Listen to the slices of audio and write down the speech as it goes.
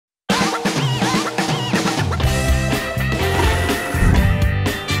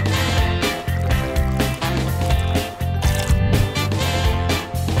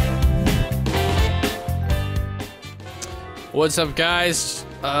What's up, guys?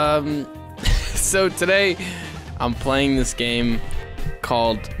 So today I'm playing this game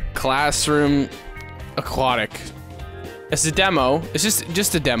called Classroom Aquatic. It's a demo. It's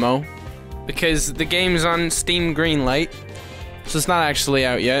just a demo because the game is on Steam Greenlight, so it's not actually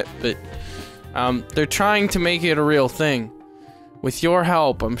out yet. But they're trying to make it a real thing. With your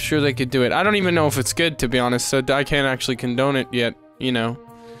help, I'm sure they could do it. I don't even know if it's good, to be honest. So I can't actually condone it yet, you know.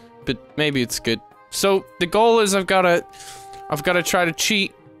 But maybe it's good. So the goal is I've gotta try to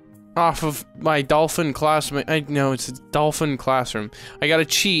cheat off of my dolphin classmate. I know it's a dolphin classroom. I gotta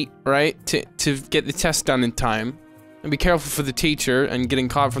cheat, right, to get the test done in time, and be careful for the teacher and getting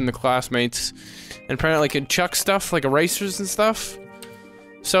caught from the classmates. And apparently I can chuck stuff like erasers and stuff.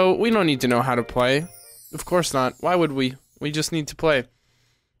 So we don't need to know how to play. Of course not. Why would we? We just need to play. It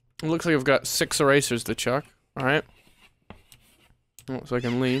looks like I've got 6 erasers to chuck. All right. Oh, so I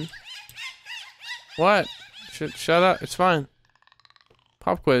can lean. What? Shut up. It's fine.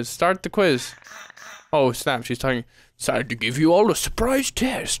 Pop quiz. Start the quiz. Oh, snap. She's talking. Decided to give you all a surprise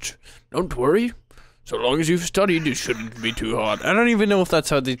test. Don't worry. So long as you've studied, it shouldn't be too hard. I don't even know if that's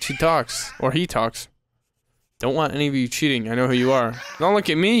how she talks. Or he talks. Don't want any of you cheating. I know who you are. Don't look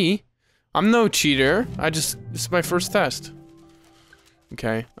at me. I'm no cheater. This is my first test.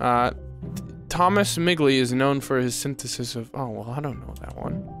 Okay. Thomas Migley is known for his synthesis of... Oh, well, I don't know that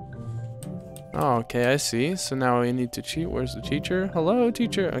one. Oh, okay, I see. So now we need to cheat. Where's the teacher? Hello,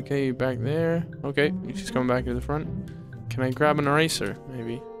 teacher. Okay, you back there. Okay, she's coming back to the front. Can I grab an eraser?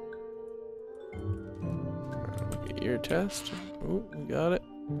 Maybe. Look at your test. Oh, we got it.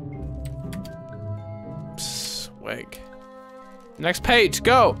 Swag. Next page,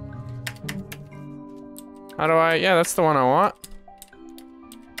 go! How do I... Yeah, that's the one I want.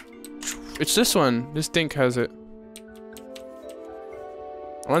 It's this one. This dink has it.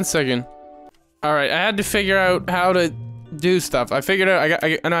 1 second. Alright, I had to figure out how to do stuff. I figured out...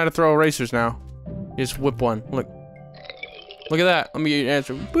 I know how to throw erasers now. You just whip one. Look. Look at that. Let me get your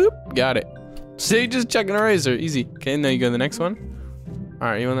answer. Boop. Got it. See, just check an eraser. Easy. Okay, now you go to the next one.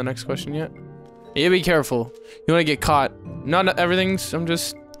 Alright, you want the next question yet? Yeah, be careful. You want to get caught. Not everything's... I'm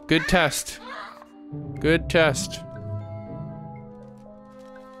just... Good test. Good test.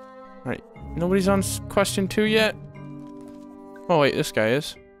 Alright. Nobody's on question 2 yet? Oh, wait. This guy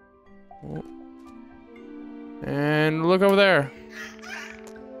is. Oh. And look over there.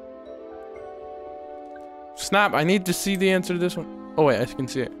 Snap, I need to see the answer to this one. Oh wait, I can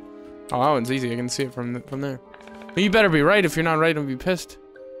see it. Oh, that one's easy. I can see it from there. But you better be right. If you're not right, I'll be pissed.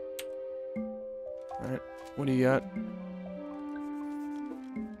 Alright, what do you got?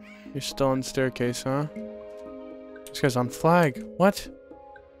 You're still on the staircase, huh? This guy's on flag. What?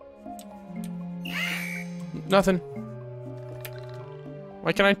 Nothing.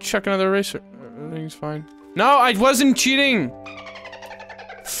 Why can't I chuck another eraser? Everything's fine. No, I wasn't cheating!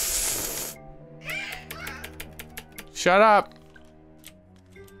 Shut up!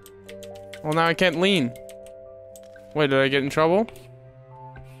 Well, now I can't lean. Wait, did I get in trouble?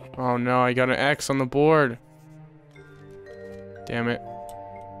 Oh no, I got an X on the board. Damn it.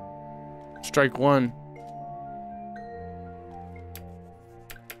 Strike 1.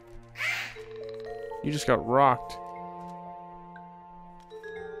 You just got rocked.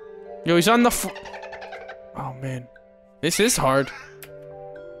 Yo, he's on the oh man, this is hard.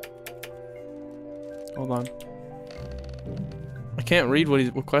 Hold on. I can't read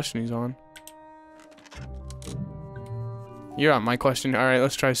what question he's on. You're on my question. All right,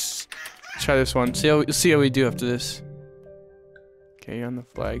 let's try this one. See how we do after this. Okay, you're on the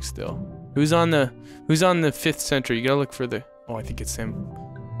flag still. Who's on the 5th century? You gotta look for the... Oh, I think it's him.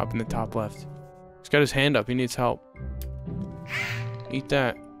 Up in the top left. He's got his hand up. He needs help. Eat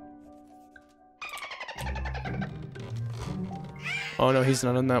that. Oh no, he's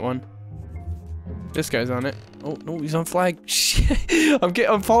not on that one. This guy's on it. Oh no, he's on flag. Shit,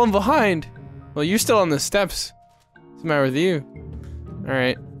 I'm falling behind. Well, you're still on the steps. What's the matter with you? All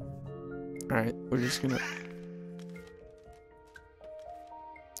right, we're just gonna.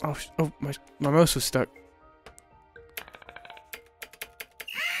 Oh, my mouse was stuck.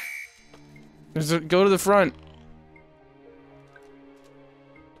 Go to the front.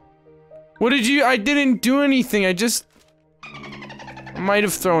 What did you? I didn't do anything. I just might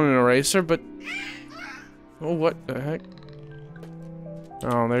have thrown an eraser, but oh, what the heck?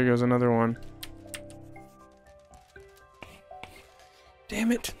 Oh, there goes another one.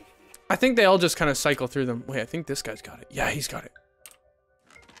 Damn it. I think they all just kind of cycle through them. Wait, I think this guy's got it. Yeah, he's got it.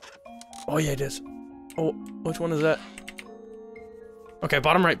 Oh, yeah, it is. Oh, which one is that? Okay,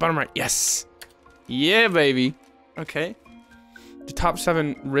 bottom right, bottom right. Yes. Yeah, baby. Okay. The top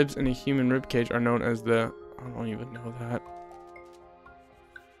 7 ribs in a human rib cage are known as the... I don't even know that.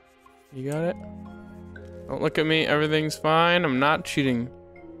 You got it? Don't look at me. Everything's fine. I'm not cheating.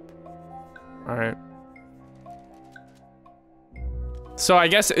 Alright. So I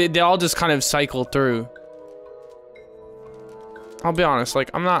guess they all just kind of cycle through. I'll be honest,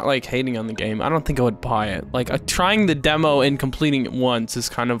 like, I'm not, like, hating on the game. I don't think I would buy it. Like, trying the demo and completing it once is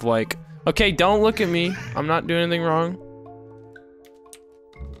kind of like, okay, don't look at me. I'm not doing anything wrong.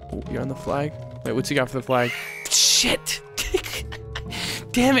 Oh, you're on the flag? Wait, what's he got for the flag? Shit!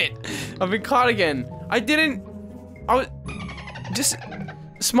 Damn it! I've been caught again. I was... Just...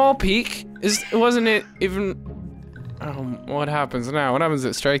 Small peek? Wasn't it even... what happens now? What happens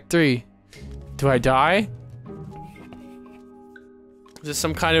at strike 3? Do I die? Is this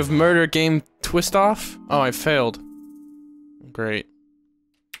some kind of murder game twist off? Oh, I failed. Great.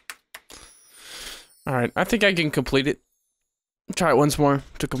 Alright, I think I can complete it. Try it once more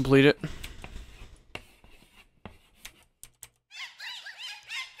to complete it.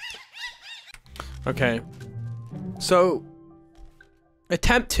 Okay. So,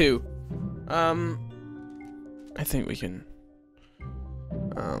 attempt 2. I think we can...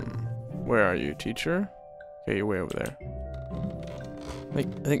 where are you, teacher? Okay, you're way over there. I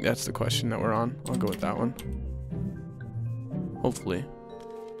think that's the question that we're on. I'll go with that one. Hopefully.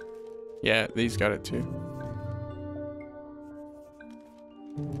 Yeah, these got it too.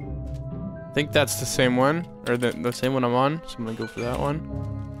 I think that's the same one, or the same one I'm on, so I'm gonna go for that one.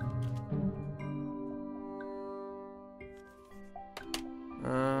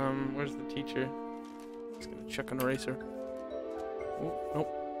 Where's the teacher? Just gonna check an eraser. Oh,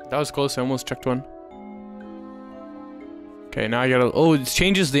 nope. That was close, I almost checked one. Okay, now I gotta... Oh, it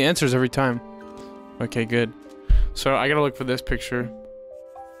changes the answers every time. Okay, good. So I gotta look for this picture.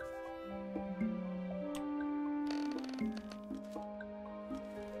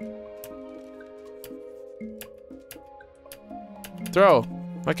 Throw.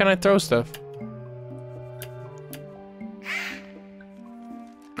 Why can't I throw stuff?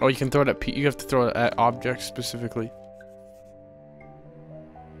 Oh, you can throw it at you have to throw it at objects specifically.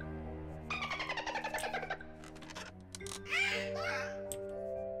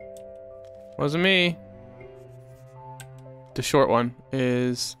 Wasn't me. The short one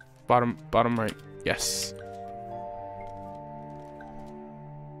is bottom right. Yes.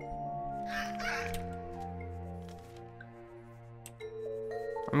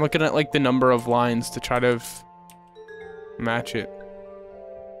 I'm looking at like the number of lines to try to match it.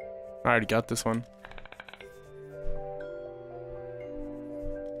 I already got this one.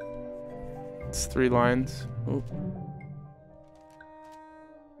 It's 3 lines. Oop.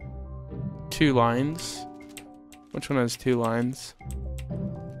 2 lines. Which one has 2 lines?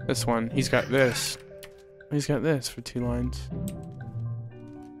 This one. He's got this. He's got this for 2 lines.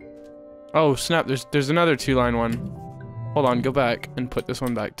 Oh snap! There's another 2-line one. Hold on, go back and put this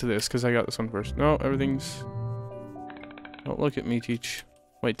one back to this because I got this one first. No, everything's. Don't look at me, teach.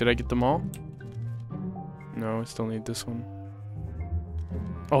 Wait, did I get them all? No, I still need this one.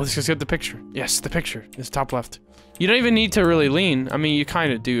 Oh, this guy's got the picture. Yes, the picture. It's top left. You don't even need to really lean. I mean, you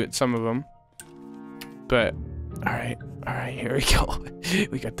kind of do at some of them. But, alright, here we go.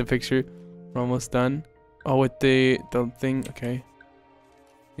 We got the picture. We're almost done. Oh, with the thing, okay.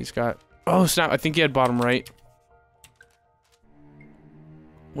 He's got, oh snap, I think he had bottom right.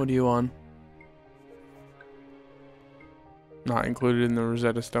 What are you on? Not included in the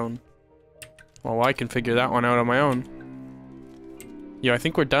Rosetta Stone. Well, I can figure that one out on my own. Yeah, I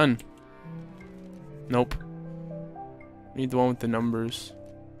think we're done. Nope. Need the one with the numbers.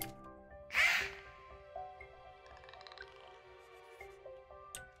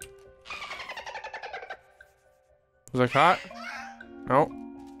 Was I caught? No.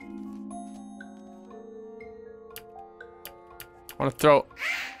 I want to throw.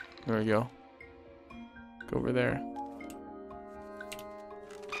 There we go. Go over there.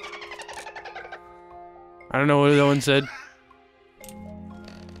 I don't know what the other one said.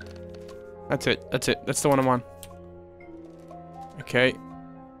 That's it. That's it. That's the one I'm on. Okay.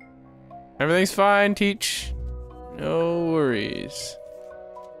 Everything's fine, teach. No worries.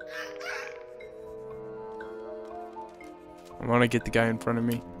 I want to get the guy in front of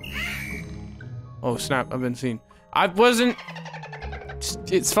me. Oh snap! I've been seen. I wasn't.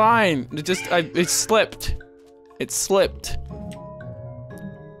 It's fine. It slipped. It slipped.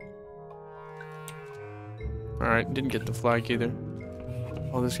 Alright, didn't get the flag either.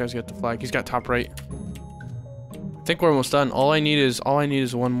 Oh, this guy's got the flag. He's got top right. I think we're almost done. All I need is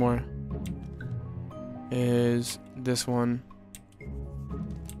one more. Is this one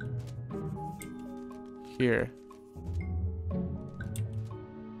here.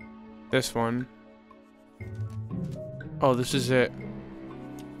 This one. Oh, this is it.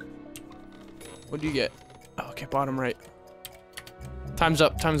 What do you get? Oh, okay, bottom right. Time's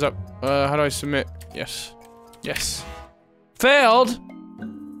up, time's up. How do I submit? Yes. Yes. Failed?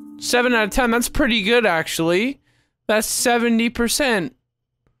 7 out of 10, that's pretty good, actually. That's 70%.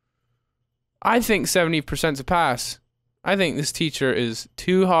 I think 70%'s a pass. I think this teacher is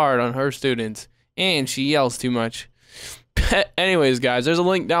too hard on her students, and she yells too much. Anyways, guys, there's a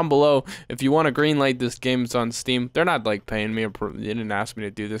link down below if you want to greenlight this game. It's on Steam. They're not like paying me, or they didn't ask me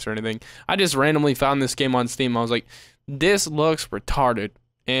to do this or anything. I just randomly found this game on Steam. I was like, this looks retarded,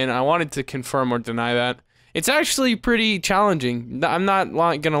 and I wanted to confirm or deny that. It's actually pretty challenging. I'm not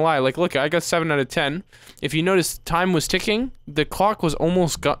gonna lie. Like, look, I got 7 out of 10. If you notice, time was ticking. The clock was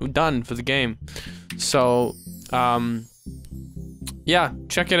almost done for the game. So, yeah,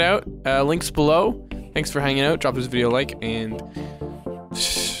 check it out. Links below. Thanks for hanging out. Drop this video a like. And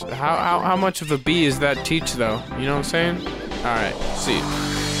how much of a B is that teach, though? You know what I'm saying? All right, see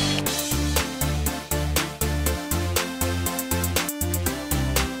you.